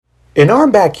In our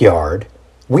backyard,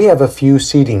 we have a few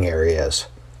seating areas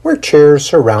where chairs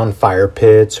surround fire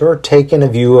pits or take in a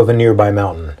view of a nearby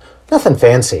mountain. Nothing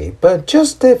fancy, but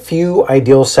just a few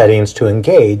ideal settings to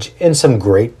engage in some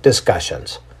great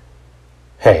discussions.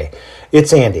 Hey,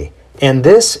 it's Andy, and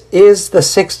this is the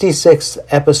 66th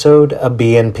episode of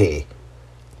BNP,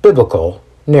 Biblical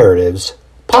Narratives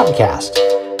Podcast.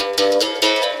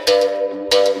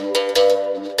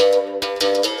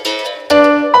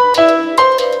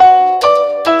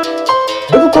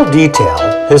 Biblical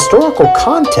detail, historical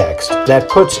context that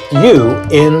puts you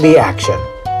in the action.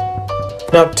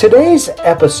 Now, today's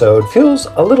episode feels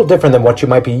a little different than what you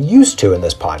might be used to in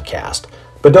this podcast.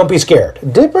 But don't be scared.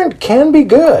 Different can be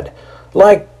good.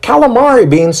 Like calamari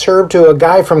being served to a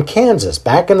guy from Kansas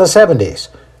back in the 70s.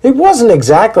 It wasn't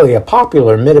exactly a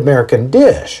popular mid-American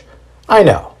dish. I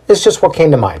know, it's just what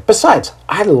came to mind. Besides,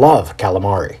 I love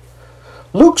calamari.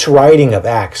 Luke's writing of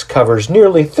Acts covers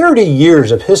nearly 30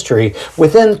 years of history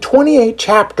within 28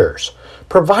 chapters,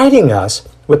 providing us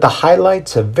with the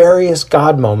highlights of various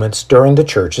God moments during the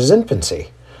church's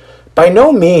infancy. By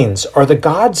no means are the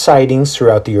God sightings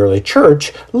throughout the early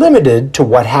church limited to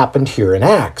what happened here in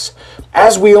Acts,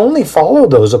 as we only follow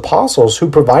those apostles who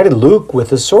provided Luke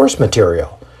with the source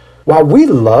material. While we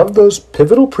love those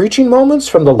pivotal preaching moments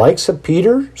from the likes of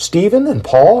Peter, Stephen, and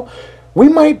Paul, we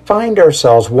might find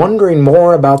ourselves wondering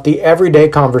more about the everyday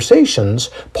conversations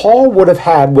Paul would have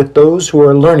had with those who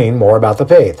are learning more about the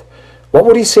faith. What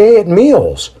would he say at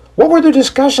meals? What were the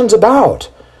discussions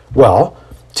about? Well,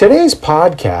 today's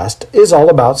podcast is all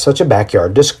about such a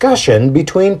backyard discussion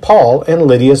between Paul and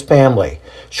Lydia's family,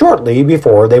 shortly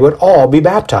before they would all be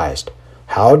baptized.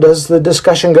 How does the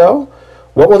discussion go?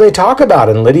 What will they talk about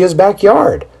in Lydia's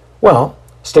backyard? Well,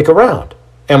 stick around.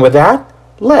 And with that,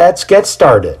 let's get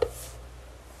started.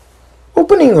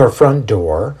 Opening her front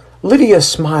door, Lydia's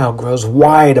smile grows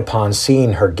wide upon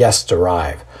seeing her guests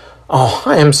arrive. "Oh,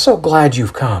 I am so glad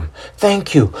you've come.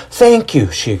 Thank you,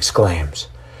 she exclaims.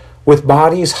 With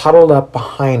bodies huddled up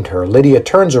behind her, Lydia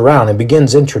turns around and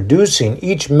begins introducing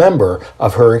each member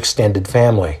of her extended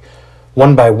family.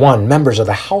 One by one, members of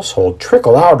the household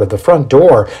trickle out of the front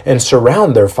door and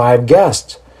surround their 5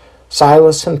 guests.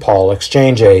 Silas and Paul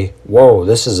exchange a, "Whoa,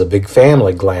 this is a big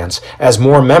family" glance as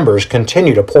more members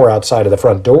continue to pour outside of the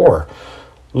front door.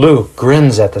 Luke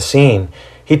grins at the scene.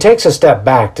 He takes a step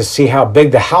back to see how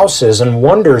big the house is and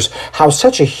wonders how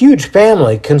such a huge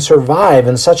family can survive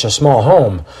in such a small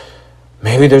home.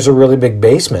 Maybe there's a really big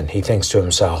basement, he thinks to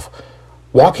himself.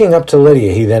 Walking up to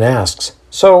Lydia, he then asks,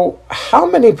 "So, how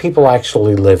many people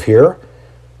actually live here?"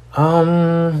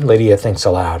 Lydia thinks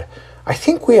aloud. "I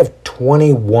think we have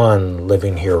 21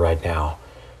 living here right now."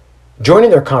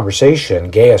 Joining their conversation,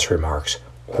 Gaius remarks,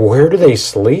 "Where do they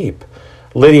sleep?"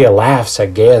 Lydia laughs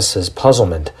at Gaius's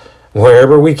puzzlement.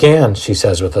 "Wherever we can," she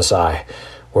says with a sigh.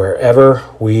 "Wherever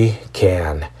we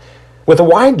can." With a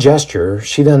wide gesture,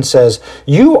 she then says,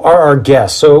 "You are our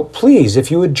guests, so please,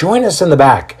 if you would join us in the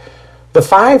back." The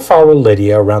 5 follow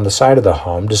Lydia around the side of the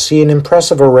home to see an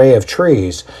impressive array of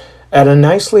trees. At a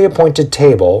nicely appointed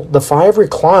table, the 5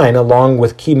 recline along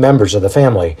with key members of the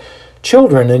family.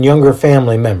 Children and younger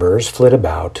family members flit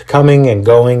about, coming and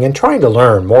going and trying to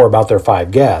learn more about their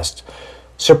 5 guests.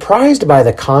 Surprised by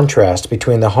the contrast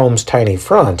between the home's tiny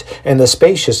front and the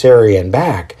spacious area in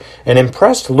back, an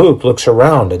impressed Luke looks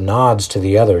around and nods to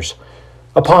the others.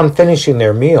 Upon finishing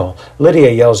their meal,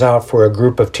 Lydia yells out for a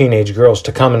group of teenage girls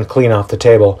to come and clean off the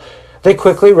table. They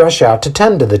quickly rush out to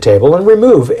tend to the table and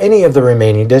remove any of the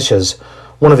remaining dishes.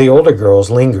 One of the older girls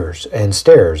lingers and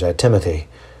stares at Timothy.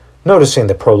 Noticing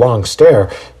the prolonged stare,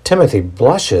 Timothy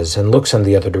blushes and looks in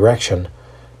the other direction.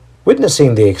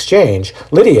 Witnessing the exchange,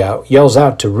 Lydia yells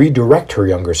out to redirect her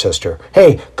younger sister.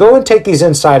 "Hey, go and take these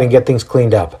inside and get things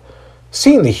cleaned up."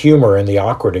 Seeing the humor in the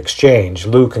awkward exchange,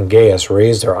 Luke and Gaius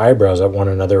raise their eyebrows at one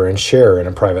another and share in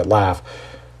a private laugh.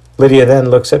 Lydia then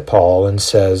looks at Paul and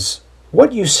says,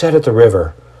 "What you said at the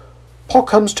river." Paul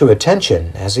comes to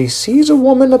attention as he sees a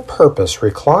woman of purpose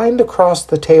reclined across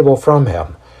the table from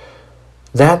him.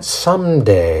 "That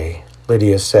someday,"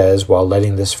 Lydia says while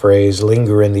letting this phrase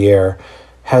linger in the air,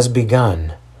 "has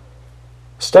begun."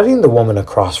 Studying the woman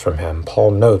across from him,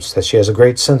 Paul notes that she has a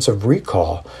great sense of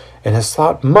recall and has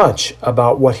thought much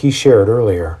about what he shared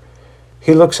earlier.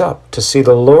 He looks up to see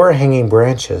the lower hanging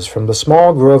branches from the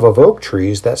small grove of oak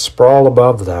trees that sprawl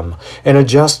above them and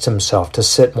adjusts himself to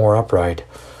sit more upright.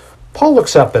 Paul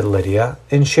looks up at Lydia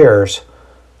and shares,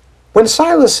 "When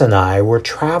Silas and I were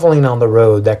traveling on the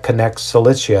road that connects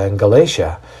Cilicia and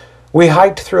Galatia, we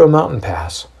hiked through a mountain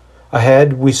pass.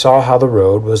 Ahead, we saw how the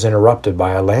road was interrupted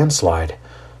by a landslide.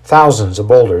 Thousands of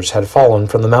boulders had fallen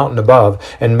from the mountain above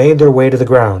and made their way to the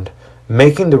ground.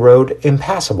 making the road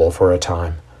impassable for a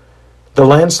time. The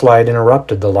landslide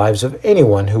interrupted the lives of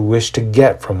anyone who wished to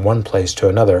get from one place to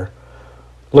another.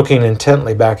 Looking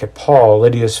intently back at Paul,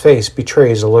 Lydia's face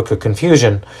betrays a look of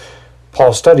confusion.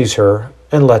 Paul studies her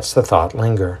and lets the thought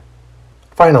linger.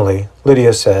 Finally,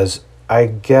 Lydia says, "I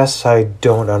guess I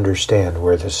don't understand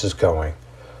where this is going."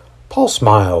 Paul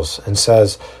smiles and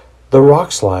says, "The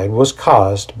rock slide was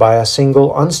caused by a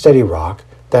single unsteady rock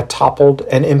that toppled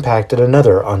and impacted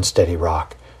another unsteady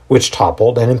rock, which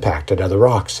toppled and impacted other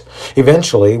rocks.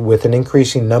 Eventually, with an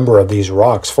increasing number of these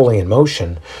rocks fully in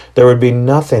motion, there would be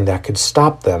nothing that could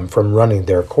stop them from running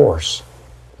their course."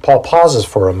 Paul pauses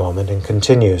for a moment and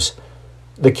continues,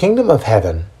 "The kingdom of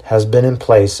heaven has been in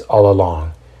place all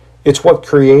along. It's what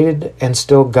created and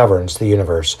still governs the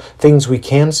universe, things we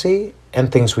can see and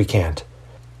things we can't.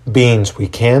 Beings we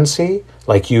can see,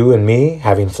 like you and me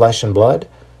having flesh and blood,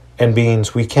 and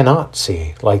beings we cannot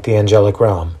see, like the angelic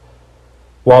realm.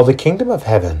 While the kingdom of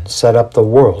heaven set up the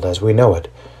world as we know it,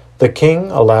 the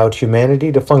king allowed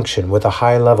humanity to function with a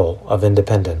high level of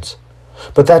independence.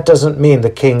 But that doesn't mean the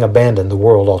king abandoned the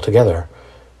world altogether.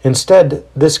 Instead,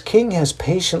 this king has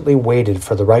patiently waited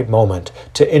for the right moment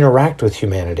to interact with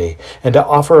humanity and to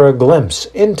offer a glimpse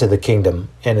into the kingdom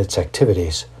and its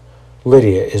activities."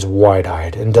 Lydia is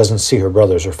wide-eyed and doesn't see her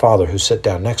brothers or father who sit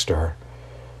down next to her.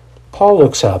 Paul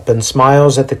looks up and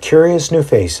smiles at the curious new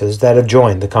faces that have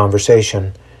joined the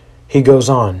conversation. He goes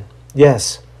on,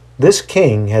 "Yes, this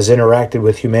king has interacted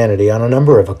with humanity on a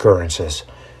number of occurrences.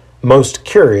 Most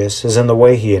curious is in the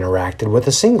way he interacted with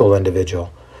a single individual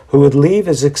who would leave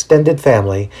his extended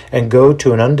family and go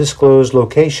to an undisclosed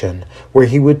location where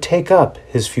he would take up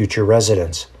his future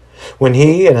residence. When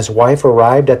he and his wife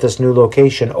arrived at this new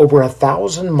location over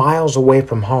 1,000 miles away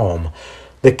from home,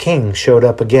 the king showed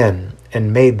up again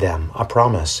and made them a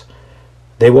promise.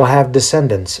 They will have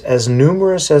descendants as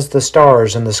numerous as the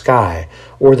stars in the sky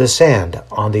or the sand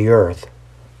on the earth."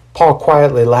 Paul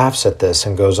quietly laughs at this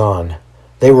and goes on,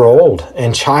 "They were old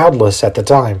and childless at the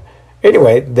time.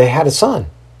 Anyway, they had a son,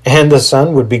 and the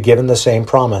son would be given the same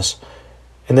promise.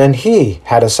 And then he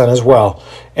had a son as well,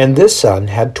 and this son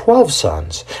had 12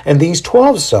 sons, and these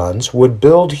 12 sons would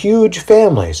build huge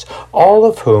families, all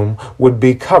of whom would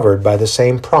be covered by the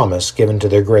same promise given to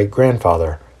their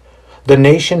great-grandfather. The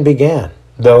nation began,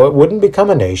 though it wouldn't become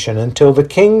a nation until the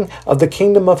king of the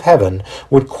kingdom of heaven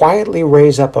would quietly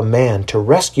raise up a man to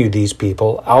rescue these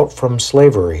people out from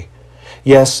slavery.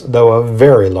 Yes, though a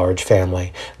very large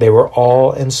family, they were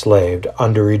all enslaved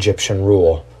under Egyptian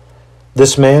rule.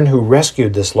 This man who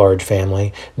rescued this large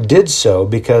family did so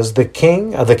because the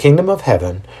king of the kingdom of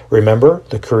heaven, remember,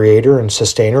 the creator and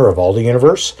sustainer of all the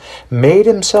universe, made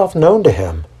himself known to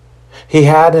him. He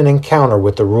had an encounter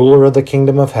with the ruler of the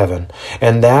kingdom of heaven,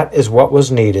 and that is what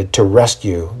was needed to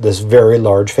rescue this very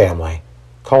large family,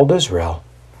 called Israel."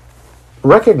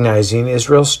 Recognizing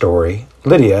Israel's story,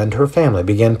 Lydia and her family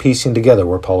began piecing together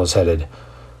where Paul is headed.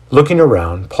 Looking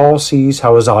around, Paul sees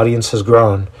how his audience has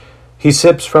grown. He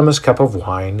sips from his cup of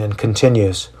wine and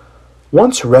continues,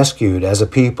 "Once rescued as a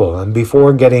people and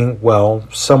before getting,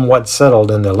 somewhat settled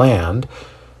in the land,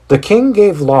 the king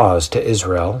gave laws to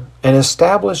Israel and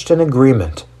established an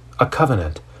agreement, a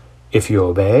covenant. If you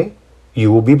obey,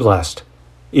 you will be blessed.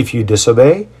 If you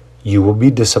disobey, you will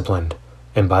be disciplined.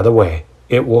 And by the way,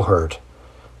 it will hurt."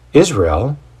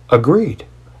 Israel agreed,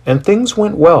 and things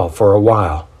went well for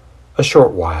a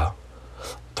short while.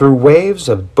 Through waves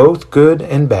of both good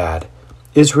and bad,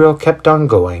 Israel kept on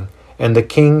going, and the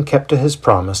king kept to his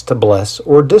promise to bless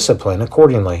or discipline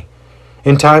accordingly.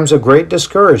 In times of great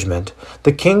discouragement,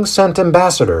 the king sent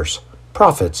ambassadors,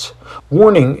 prophets,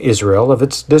 warning Israel of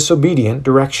its disobedient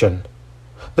direction.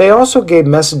 They also gave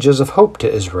messages of hope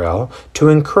to Israel to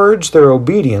encourage their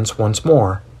obedience once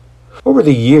more. Over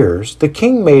the years, the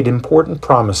king made important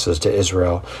promises to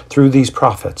Israel through these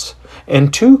prophets,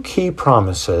 and two key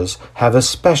promises have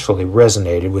especially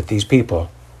resonated with these people.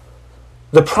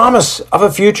 "The promise of a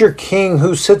future king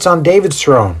who sits on David's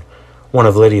throne," one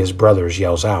of Lydia's brothers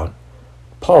yells out.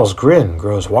 Paul's grin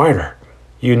grows wider.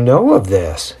 "You know of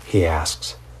this?" he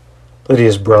asks.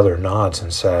 Lydia's brother nods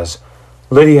and says,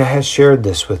 "Lydia has shared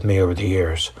this with me over the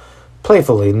years."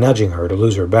 Playfully nudging her to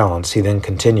lose her balance, he then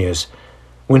continues,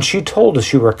 "When she told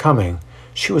us you were coming,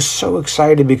 she was so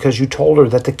excited because you told her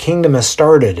that the kingdom has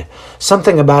started,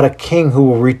 something about a king who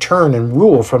will return and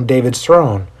rule from David's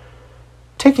throne."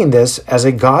 Taking this as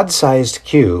a God-sized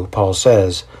cue, Paul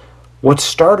says, "What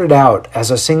started out as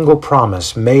a single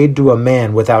promise made to a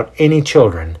man without any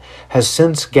children has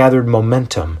since gathered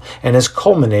momentum and has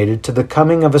culminated to the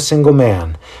coming of a single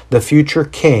man, the future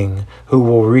king who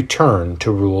will return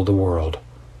to rule the world."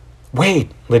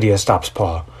 "Wait," Lydia stops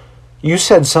Paul. You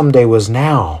said someday was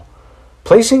now.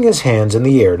 Placing his hands in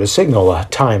the air to signal a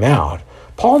time out,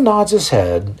 Paul nods his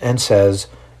head and says,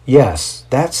 yes,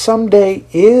 that someday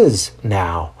is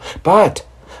now. But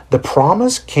the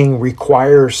promised king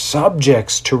requires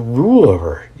subjects to rule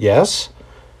over, yes?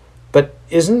 But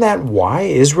isn't that why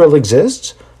Israel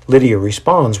exists? Lydia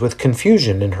responds with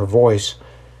confusion in her voice.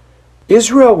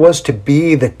 Israel was to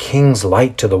be the king's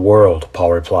light to the world,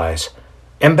 Paul replies.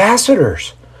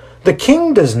 Ambassadors. The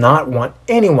king does not want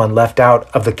anyone left out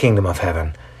of the kingdom of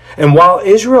heaven. And while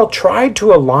Israel tried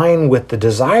to align with the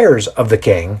desires of the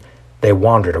king, they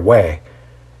wandered away.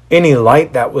 Any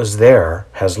light that was there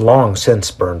has long since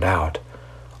burned out.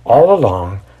 All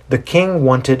along, the king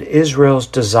wanted Israel's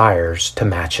desires to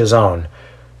match his own,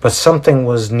 but something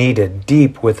was needed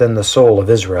deep within the soul of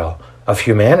Israel, of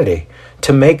humanity,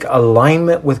 to make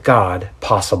alignment with God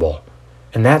possible.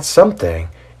 And that something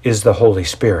is the Holy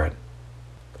Spirit.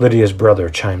 Lydia's brother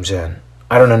chimes in.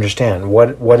 I don't understand.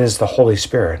 What is the Holy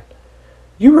Spirit?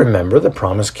 You remember the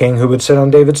promised king who would sit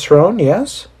on David's throne,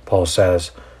 yes? Paul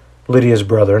says. Lydia's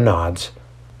brother nods.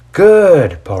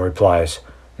 Good, Paul replies.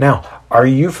 Now, are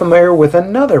you familiar with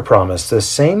another promise the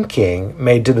same king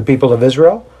made to the people of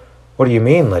Israel? What do you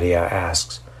mean, Lydia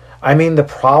asks. I mean the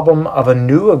problem of a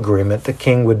new agreement the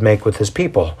king would make with his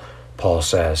people, Paul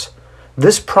says.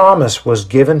 This promise was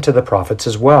given to the prophets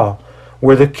as well,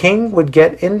 where the king would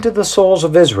get into the souls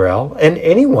of Israel and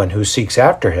anyone who seeks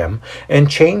after him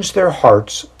and change their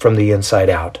hearts from the inside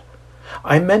out.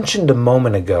 I mentioned a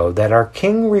moment ago that our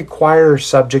king requires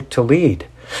subject to lead,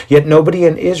 yet nobody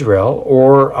in Israel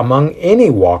or among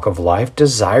any walk of life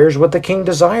desires what the king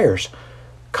desires.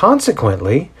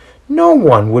 Consequently, no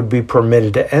one would be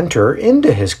permitted to enter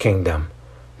into his kingdom.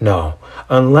 No,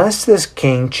 unless this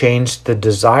king changed the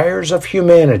desires of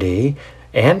humanity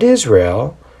and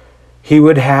Israel, he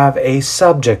would have a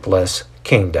subjectless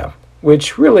kingdom,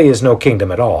 which really is no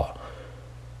kingdom at all.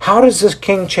 How does this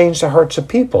king change the hearts of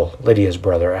people? Lydia's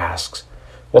brother asks.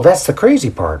 Well, that's the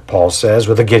crazy part, Paul says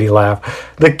with a giddy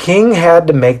laugh. The king had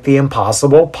to make the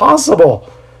impossible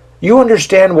possible. You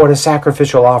understand what a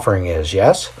sacrificial offering is,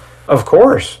 yes? Of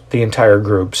course, the entire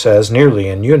group says nearly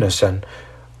in unison.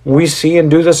 We see and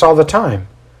do this all the time.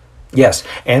 Yes,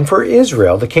 and for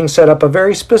Israel, the king set up a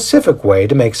very specific way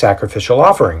to make sacrificial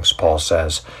offerings, Paul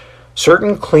says.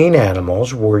 Certain clean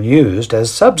animals were used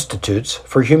as substitutes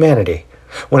for humanity.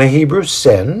 When a Hebrew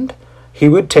sinned, he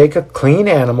would take a clean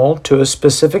animal to a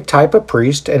specific type of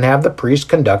priest and have the priest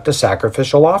conduct a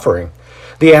sacrificial offering.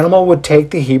 The animal would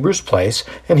take the Hebrew's place,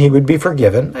 and he would be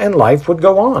forgiven, and life would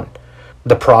go on.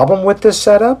 The problem with this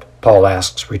setup? Paul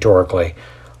asks rhetorically.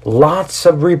 Lots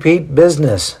of repeat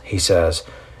business, he says.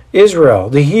 Israel,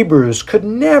 the Hebrews, could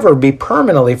never be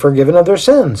permanently forgiven of their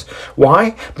sins.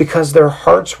 Why? Because their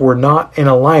hearts were not in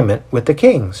alignment with the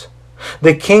king's.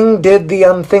 The king did the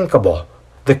unthinkable.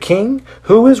 The king,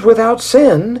 who is without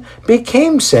sin,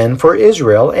 became sin for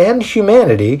Israel and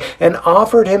humanity and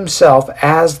offered himself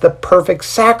as the perfect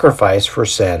sacrifice for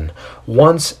sin,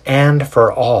 once and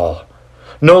for all.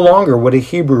 No longer would a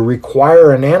Hebrew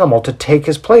require an animal to take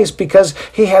his place because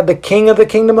he had the king of the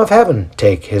kingdom of heaven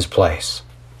take his place.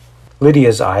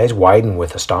 Lydia's eyes widen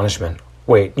with astonishment.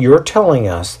 Wait, you're telling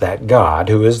us that God,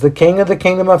 who is the king of the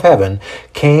kingdom of heaven,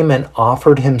 came and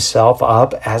offered himself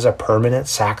up as a permanent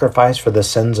sacrifice for the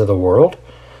sins of the world?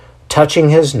 Touching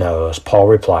his nose, Paul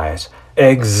replies,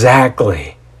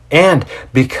 exactly. And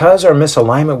because our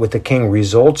misalignment with the king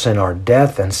results in our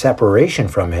death and separation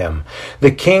from him,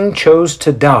 the king chose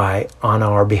to die on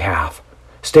our behalf.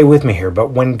 Stay with me here, but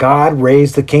when God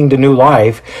raised the king to new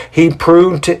life, he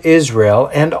proved to Israel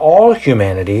and all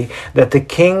humanity that the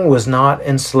king was not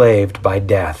enslaved by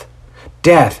death.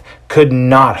 Death could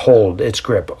not hold its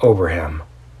grip over him.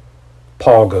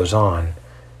 Paul goes on.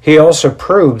 He also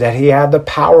proved that he had the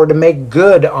power to make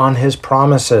good on his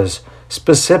promises,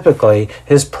 specifically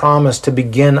his promise to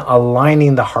begin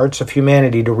aligning the hearts of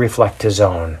humanity to reflect his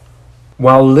own.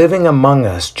 While living among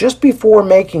us, just before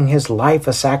making his life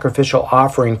a sacrificial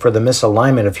offering for the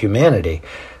misalignment of humanity,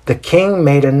 the king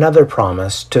made another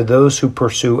promise to those who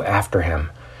pursue after him.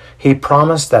 He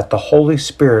promised that the Holy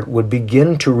Spirit would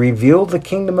begin to reveal the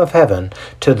kingdom of heaven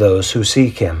to those who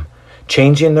seek him,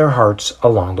 changing their hearts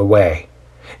along the way.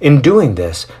 In doing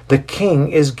this, the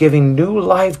king is giving new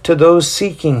life to those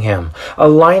seeking him,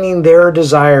 aligning their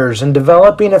desires and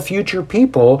developing a future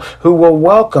people who will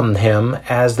welcome him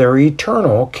as their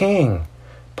eternal king.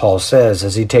 Paul says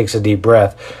as he takes a deep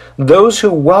breath, those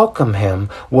who welcome him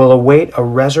will await a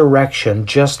resurrection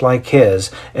just like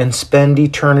his and spend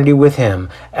eternity with him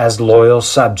as loyal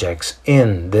subjects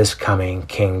in this coming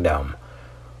kingdom.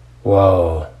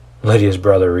 Whoa, Lydia's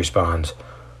brother responds.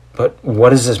 But what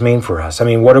does this mean for us? I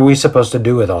mean, what are we supposed to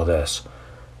do with all this?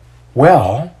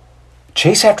 Well,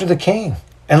 chase after the King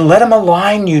and let him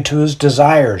align you to his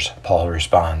desires, Paul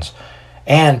responds.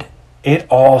 And it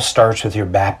all starts with your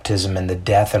baptism and the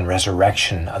death and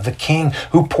resurrection of the King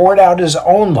who poured out his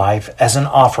own life as an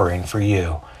offering for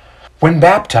you. When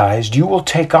baptized, you will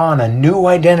take on a new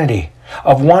identity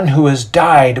of one who has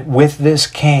died with this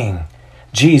King,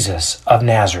 Jesus of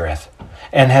Nazareth,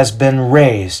 and has been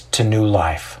raised to new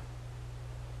life.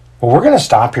 Well, we're going to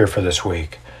stop here for this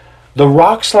week. The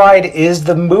rock slide is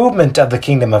the movement of the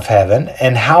kingdom of heaven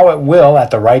and how it will, at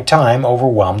the right time,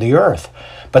 overwhelm the earth.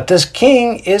 But this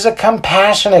King is a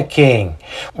compassionate King.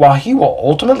 While he will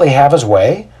ultimately have his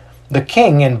way, the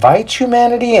King invites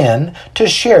humanity in to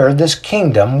share this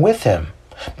kingdom with him.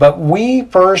 But we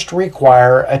first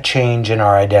require a change in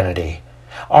our identity.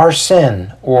 Our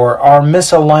sin, or our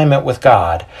misalignment with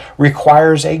God,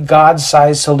 requires a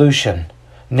God-sized solution,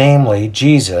 namely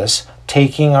Jesus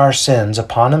taking our sins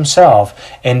upon himself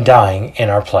and dying in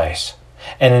our place.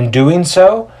 And in doing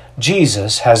so,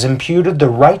 Jesus has imputed the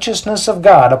righteousness of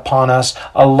God upon us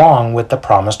along with the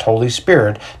promised Holy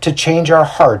Spirit to change our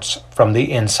hearts from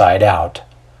the inside out.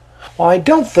 While I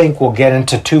don't think we'll get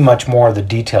into too much more of the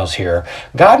details here,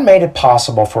 God made it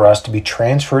possible for us to be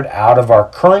transferred out of our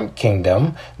current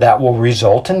kingdom that will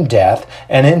result in death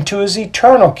and into his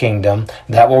eternal kingdom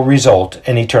that will result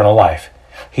in eternal life.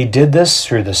 He did this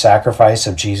through the sacrifice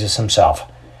of Jesus himself.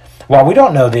 While we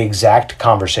don't know the exact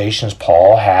conversations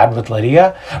Paul had with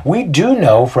Lydia, we do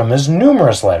know from his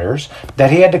numerous letters that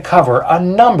he had to cover a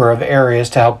number of areas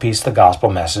to help piece the gospel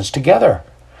message together.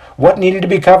 What needed to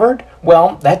be covered?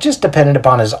 Well, that just depended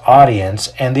upon his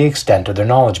audience and the extent of their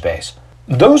knowledge base.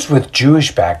 Those with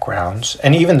Jewish backgrounds,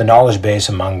 and even the knowledge base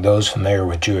among those familiar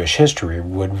with Jewish history,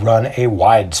 would run a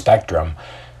wide spectrum.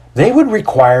 They would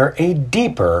require a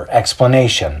deeper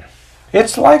explanation.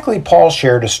 It's likely Paul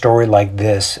shared a story like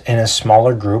this in a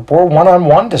smaller group or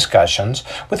one-on-one discussions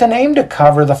with an aim to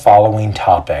cover the following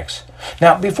topics.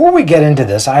 Now, before we get into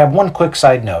this, I have one quick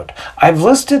side note. I've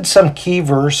listed some key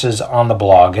verses on the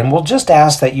blog, and we'll just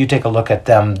ask that you take a look at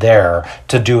them there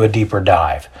to do a deeper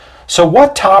dive. So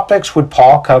what topics would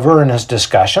Paul cover in his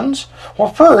discussions?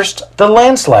 Well, first, the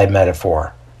landslide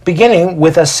metaphor, beginning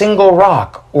with a single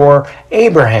rock, or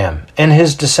Abraham and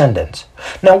his descendants.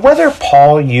 Now, whether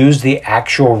Paul used the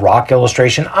actual rock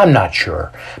illustration, I'm not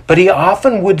sure, but he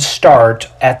often would start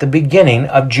at the beginning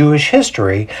of Jewish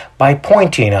history by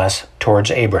pointing us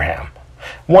towards Abraham.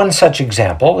 One such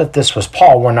example, if this was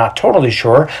Paul, we're not totally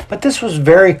sure, but this was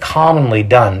very commonly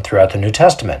done throughout the New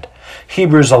Testament.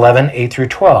 Hebrews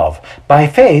 11:8-12. By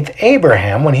faith,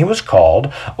 Abraham, when he was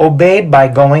called, obeyed by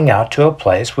going out to a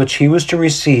place which he was to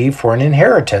receive for an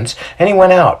inheritance, and he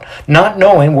went out, not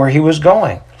knowing where he was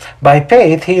going. By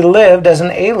faith, he lived as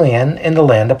an alien in the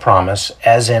land of promise,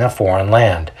 as in a foreign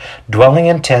land, dwelling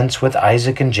in tents with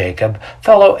Isaac and Jacob,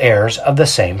 fellow heirs of the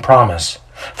same promise.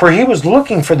 For he was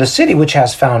looking for the city which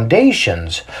has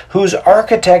foundations, whose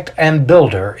architect and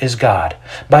builder is God.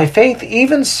 By faith,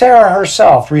 even Sarah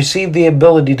herself received the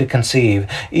ability to conceive,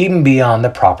 even beyond the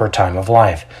proper time of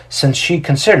life, since she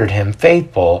considered him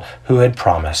faithful who had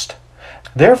promised.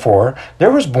 Therefore, there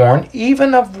was born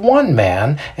even of one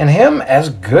man, and him as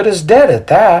good as dead at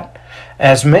that,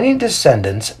 as many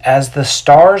descendants as the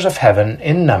stars of heaven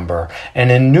in number,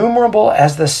 and innumerable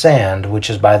as the sand which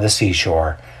is by the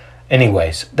seashore.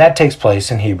 Anyways, that takes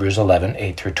place in Hebrews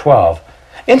 11:8-12.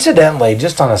 Incidentally,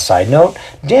 just on a side note,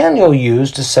 Daniel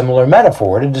used a similar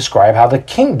metaphor to describe how the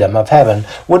kingdom of heaven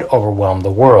would overwhelm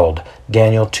the world.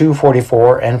 Daniel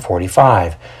 2:44 and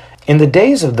 45. In the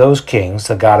days of those kings,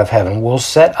 the God of heaven will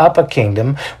set up a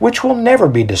kingdom which will never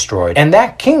be destroyed, and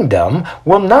that kingdom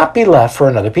will not be left for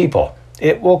another people.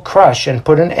 It will crush and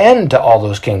put an end to all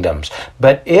those kingdoms,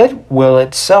 but it will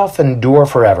itself endure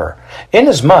forever.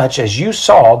 Inasmuch as you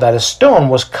saw that a stone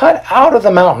was cut out of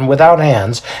the mountain without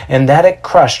hands, and that it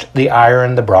crushed the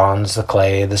iron, the bronze, the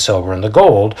clay, the silver, and the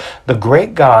gold, the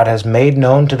great God has made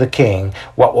known to the king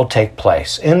what will take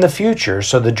place in the future,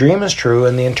 so the dream is true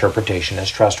and the interpretation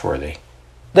is trustworthy.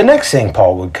 The next thing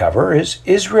Paul would cover is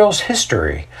Israel's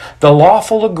history, the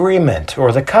lawful agreement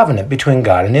or the covenant between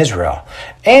God and Israel,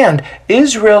 and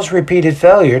Israel's repeated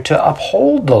failure to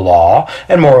uphold the law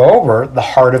and, moreover,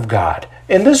 the heart of God.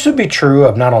 And this would be true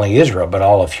of not only Israel, but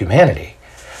all of humanity.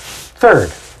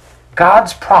 Third,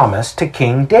 God's promise to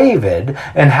King David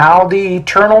and how the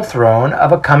eternal throne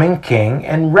of a coming king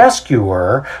and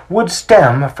rescuer would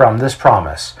stem from this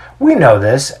promise. We know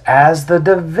this as the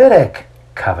Davidic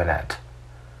covenant.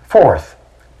 Fourth,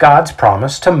 God's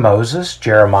promise to Moses,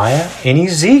 Jeremiah, and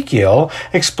Ezekiel,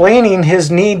 explaining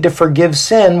his need to forgive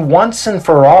sin once and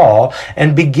for all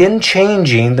and begin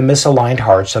changing the misaligned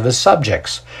hearts of his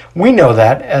subjects. We know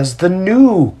that as the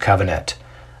new covenant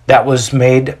that was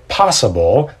made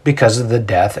possible because of the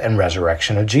death and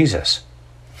resurrection of Jesus.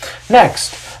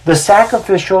 Next, the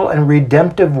sacrificial and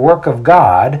redemptive work of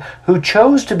God who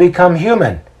chose to become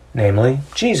human, namely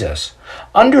Jesus.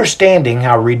 Understanding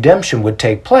how redemption would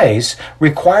take place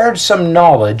required some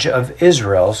knowledge of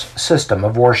Israel's system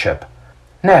of worship.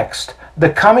 Next, the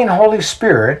coming Holy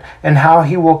Spirit and how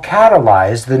he will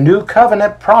catalyze the new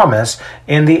covenant promise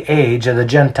in the age of the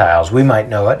Gentiles. We might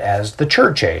know it as the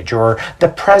church age or the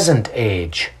present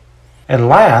age. And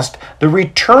last, the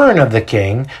return of the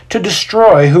king to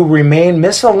destroy who remain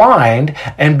misaligned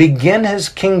and begin his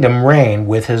kingdom reign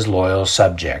with his loyal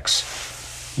subjects.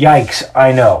 Yikes,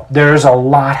 I know, there's a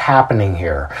lot happening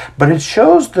here, but it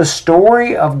shows the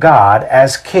story of God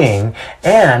as king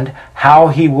and how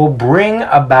he will bring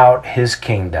about his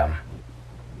kingdom.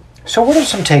 So what are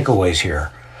some takeaways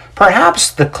here? Perhaps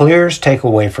the clearest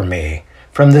takeaway for me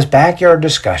from this backyard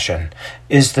discussion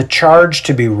is the charge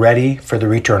to be ready for the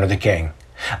return of the king.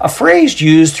 A phrase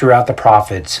used throughout the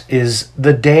prophets is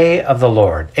the day of the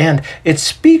Lord, and it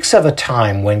speaks of a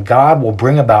time when God will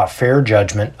bring about fair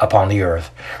judgment upon the earth,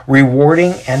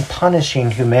 rewarding and punishing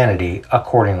humanity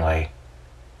accordingly.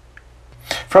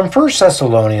 From 1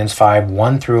 Thessalonians 5,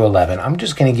 1 through 11, I'm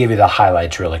just going to give you the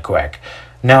highlights really quick.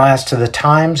 Now as to the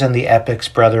times and the epochs,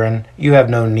 brethren, you have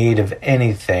no need of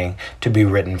anything to be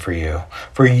written for you.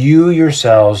 For you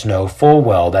yourselves know full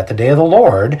well that the day of the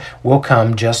Lord will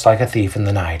come just like a thief in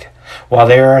the night. While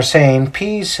they are saying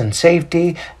peace and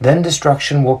safety, then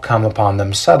destruction will come upon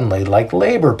them suddenly, like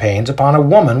labor pains upon a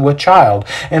woman with child,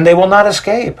 and they will not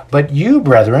escape. But you,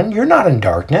 brethren, you're not in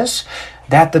darkness,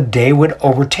 that the day would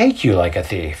overtake you like a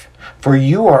thief. For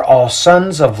you are all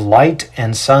sons of light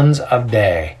and sons of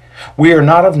day. We are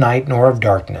not of night nor of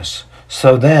darkness.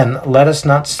 So then, let us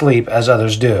not sleep as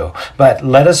others do, but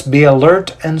let us be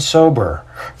alert and sober.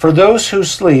 For those who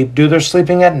sleep do their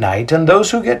sleeping at night, and those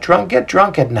who get drunk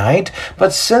at night.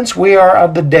 But since we are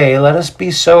of the day, let us be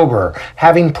sober,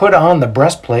 having put on the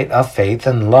breastplate of faith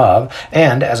and love,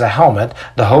 and as a helmet,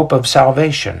 the hope of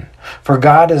salvation. For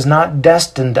God is not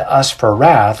destined us for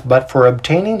wrath, but for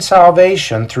obtaining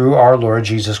salvation through our Lord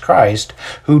Jesus Christ,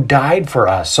 who died for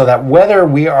us, so that whether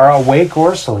we are awake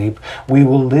or asleep, we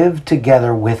will live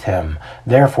together with him.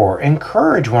 Therefore,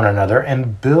 encourage one another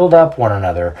and build up one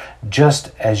another,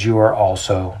 just as you are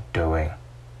also doing.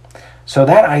 So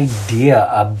that idea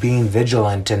of being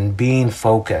vigilant and being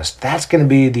focused, that's going to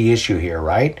be the issue here,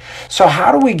 right? So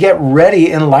how do we get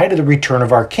ready in light of the return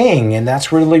of our King? And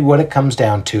that's really what it comes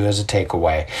down to as a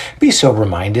takeaway. Be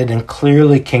sober-minded and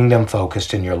clearly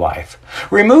kingdom-focused in your life.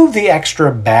 Remove the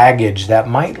extra baggage that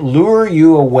might lure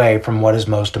you away from what is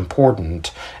most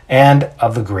important and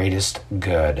of the greatest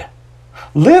good.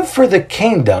 Live for the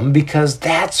kingdom, because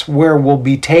that's where we'll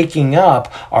be taking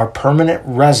up our permanent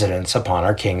residence upon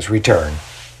our King's return.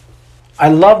 I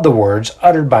love the words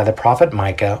uttered by the prophet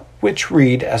Micah, which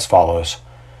read as follows: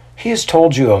 He has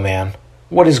told you, O man,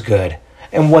 what is good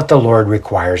and what the Lord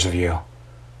requires of you.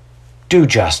 Do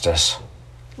justice,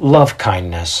 love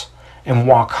kindness, and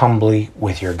walk humbly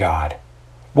with your God.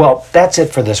 Well, that's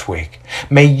it for this week.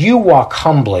 May you walk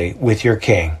humbly with your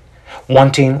King,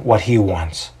 wanting what he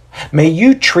wants. May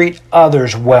you treat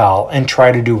others well and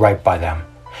try to do right by them.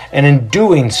 And in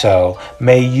doing so,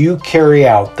 may you carry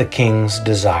out the King's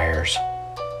desires.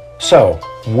 So,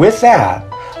 with that,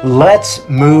 let's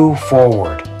move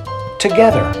forward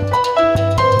together.